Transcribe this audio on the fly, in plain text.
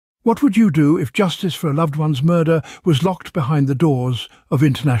What would you do if justice for a loved one's murder was locked behind the doors of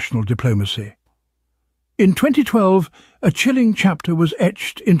international diplomacy? In 2012, a chilling chapter was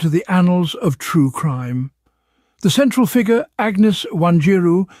etched into the annals of true crime. The central figure, Agnes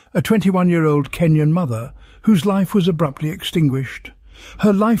Wanjiru, a 21-year-old Kenyan mother, whose life was abruptly extinguished.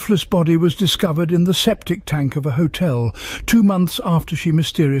 Her lifeless body was discovered in the septic tank of a hotel 2 months after she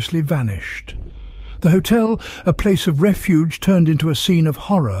mysteriously vanished. The hotel, a place of refuge turned into a scene of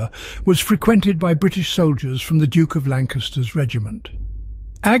horror, was frequented by British soldiers from the Duke of Lancaster's regiment.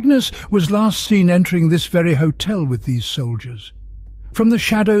 Agnes was last seen entering this very hotel with these soldiers. From the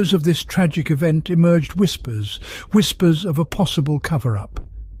shadows of this tragic event emerged whispers of a possible cover-up.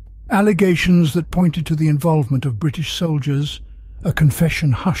 Allegations that pointed to the involvement of British soldiers, a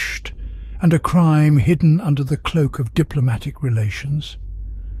confession hushed, and a crime hidden under the cloak of diplomatic relations.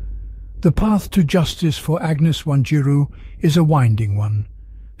 The path to justice for Agnes Wanjiru is a winding one,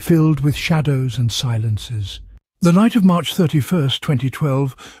 filled with shadows and silences. The night of March 31st,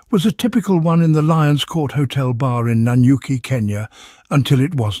 2012, was a typical one in the Lions Court Hotel bar in Nanyuki, Kenya, until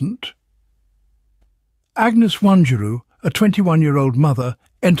it wasn't. Agnes Wanjiru, a 21-year-old mother,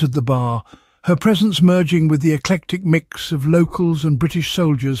 entered the bar, her presence merging with the eclectic mix of locals and British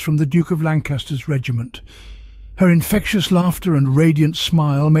soldiers from the Duke of Lancaster's regiment. Her infectious laughter and radiant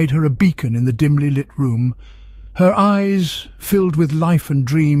smile made her a beacon in the dimly lit room. Her eyes, filled with life and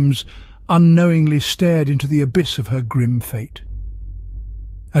dreams, unknowingly stared into the abyss of her grim fate.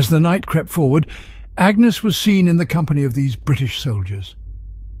 As the night crept forward, Agnes was seen in the company of these British soldiers.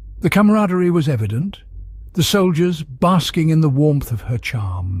 The camaraderie was evident, the soldiers basking in the warmth of her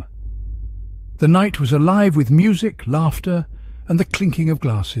charm. The night was alive with music, laughter, and the clinking of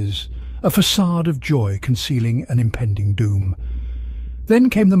glasses, a facade of joy concealing an impending doom. Then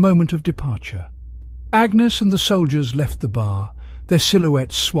came the moment of departure. Agnes and the soldiers left the bar, their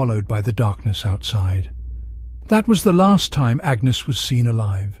silhouettes swallowed by the darkness outside. That was the last time Agnes was seen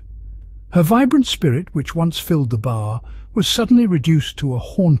alive. Her vibrant spirit, which once filled the bar, was suddenly reduced to a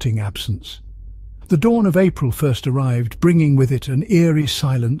haunting absence. The dawn of April first arrived, bringing with it an eerie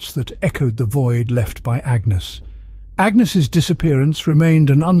silence that echoed the void left by Agnes. Agnes's disappearance remained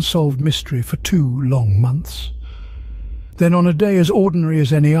an unsolved mystery for 2 long months. Then, on a day as ordinary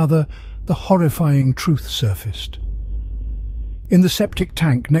as any other, the horrifying truth surfaced. In the septic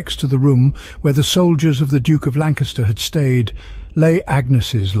tank next to the room where the soldiers of the Duke of Lancaster had stayed lay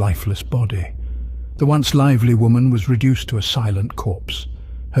Agnes's lifeless body. The once lively woman was reduced to a silent corpse,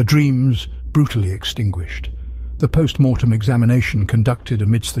 her dreams brutally extinguished. The post-mortem examination conducted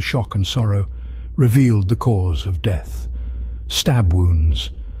amidst the shock and sorrow revealed the cause of death. Stab wounds.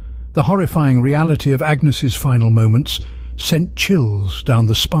 The horrifying reality of Agnes's final moments sent chills down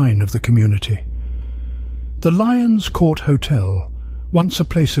the spine of the community. The Lions Court Hotel, once a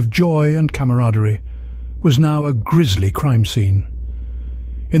place of joy and camaraderie, was now a grisly crime scene.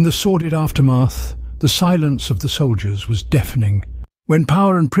 In the sordid aftermath, the silence of the soldiers was deafening. When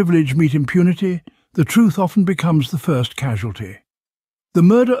power and privilege meet impunity, the truth often becomes the first casualty. The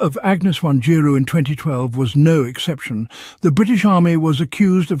murder of Agnes Wanjiru in 2012 was no exception. The British Army was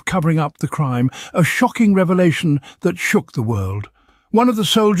accused of covering up the crime, a shocking revelation that shook the world. One of the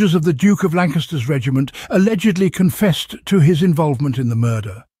soldiers of the Duke of Lancaster's regiment allegedly confessed to his involvement in the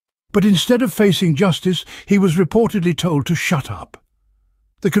murder. But instead of facing justice, he was reportedly told to shut up.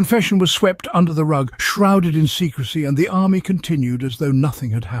 The confession was swept under the rug, shrouded in secrecy, and the army continued as though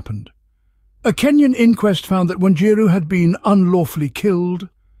nothing had happened. A Kenyan inquest found that Wanjiru had been unlawfully killed,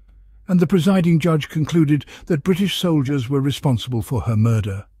 and the presiding judge concluded that British soldiers were responsible for her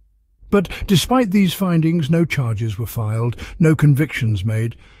murder. But despite these findings, no charges were filed, no convictions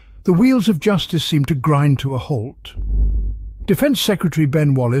made. The wheels of justice seemed to grind to a halt. Defence Secretary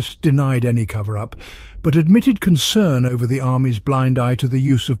Ben Wallace denied any cover-up, but admitted concern over the Army's blind eye to the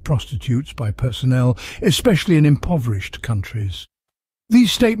use of prostitutes by personnel, especially in impoverished countries.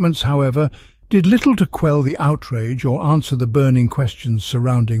 These statements, however, did little to quell the outrage or answer the burning questions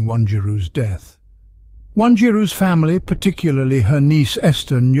surrounding Wanjiru's death. Wanjiru's family, particularly her niece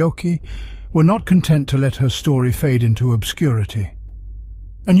Esther Nanyuki, were not content to let her story fade into obscurity.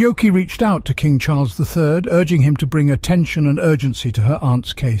 Nanyuki reached out to King Charles III, urging him to bring attention and urgency to her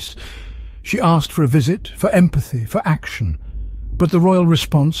aunt's case. She asked for a visit, for empathy, for action, but the royal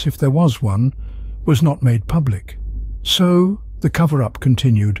response, if there was one, was not made public. So the cover-up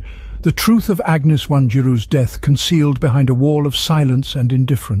continued, the truth of Agnes Wanjiru's death concealed behind a wall of silence and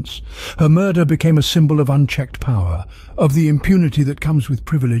indifference. Her murder became a symbol of unchecked power, of the impunity that comes with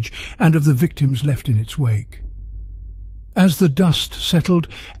privilege, and of the victims left in its wake. As the dust settled,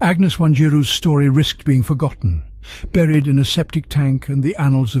 Agnes Wanjiru's story risked being forgotten. buried in a septic tank and the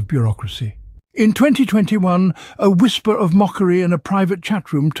annals of bureaucracy. In 2021, a whisper of mockery in a private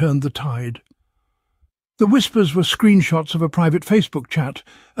chat room turned the tide. The whispers were screenshots of a private Facebook chat,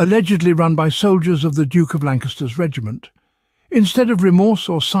 allegedly run by soldiers of the Duke of Lancaster's regiment. Instead of remorse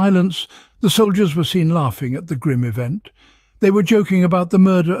or silence, the soldiers were seen laughing at the grim event. They were joking about the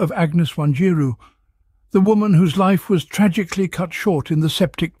murder of Agnes Wanjiru, the woman whose life was tragically cut short in the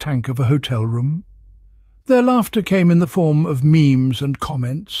septic tank of a hotel room. Their laughter came in the form of memes and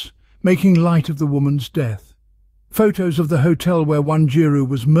comments, making light of the woman's death. Photos of the hotel where Wanjiru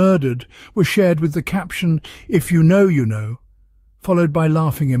was murdered were shared with the caption, "If you know, you know," followed by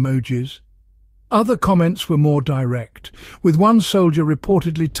laughing emojis. Other comments were more direct, with one soldier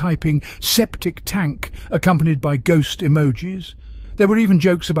reportedly typing "septic tank" accompanied by ghost emojis. There were even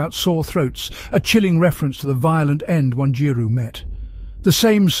jokes about sore throats, a chilling reference to the violent end Wanjiru met. The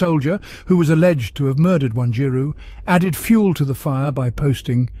same soldier, who was alleged to have murdered Wanjiru, added fuel to the fire by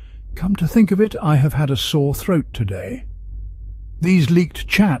posting, "Come to think of it, I have had a sore throat today." These leaked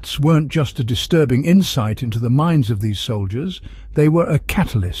chats weren't just a disturbing insight into the minds of these soldiers, they were a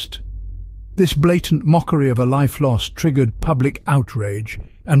catalyst. This blatant mockery of a life lost triggered public outrage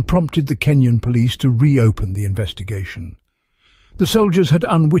and prompted the Kenyan police to reopen the investigation. The soldiers had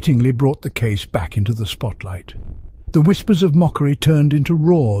unwittingly brought the case back into the spotlight. The whispers of mockery turned into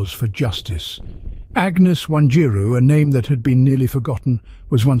roars for justice. Agnes Wanjiru, a name that had been nearly forgotten,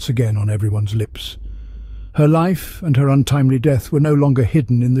 was once again on everyone's lips. Her life and her untimely death were no longer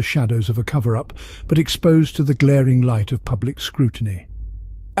hidden in the shadows of a cover-up, but exposed to the glaring light of public scrutiny.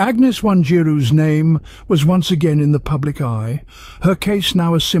 Agnes Wanjiru's name was once again in the public eye, her case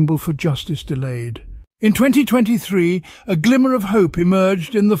now a symbol for justice delayed. In 2023, a glimmer of hope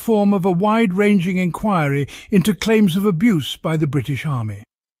emerged in the form of a wide-ranging inquiry into claims of abuse by the British Army.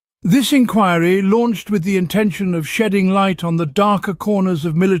 This inquiry, launched with the intention of shedding light on the darker corners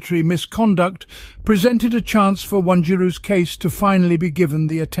of military misconduct, presented a chance for Wanjiru's case to finally be given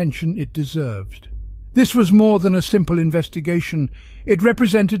the attention it deserved. This was more than a simple investigation. It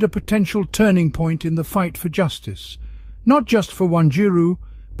represented a potential turning point in the fight for justice, not just for Wanjiru,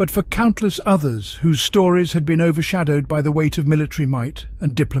 but for countless others whose stories had been overshadowed by the weight of military might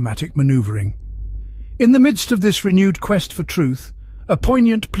and diplomatic manoeuvring. In the midst of this renewed quest for truth, a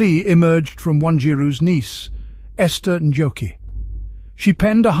poignant plea emerged from Wanjiru's niece, Esther Nanyuki. She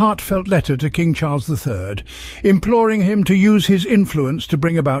penned a heartfelt letter to King Charles III, imploring him to use his influence to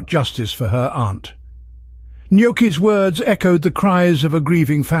bring about justice for her aunt. Nanyuki's words echoed the cries of a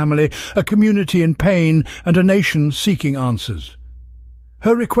grieving family, a community in pain, and a nation seeking answers.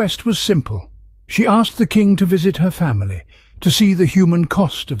 Her request was simple. She asked the king to visit her family, to see the human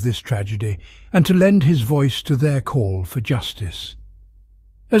cost of this tragedy, and to lend his voice to their call for justice.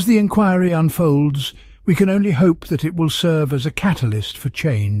 As the inquiry unfolds, we can only hope that it will serve as a catalyst for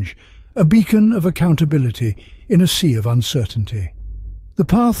change, a beacon of accountability in a sea of uncertainty. The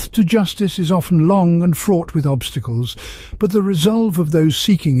path to justice is often long and fraught with obstacles, but the resolve of those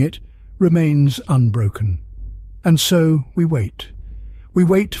seeking it remains unbroken. And so we wait. We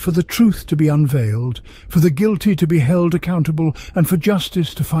wait for the truth to be unveiled, for the guilty to be held accountable, and for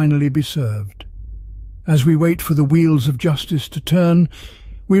justice to finally be served. As we wait for the wheels of justice to turn,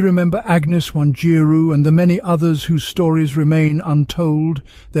 we remember Agnes Wanjiru and the many others whose stories remain untold,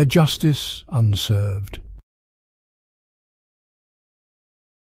 their justice unserved.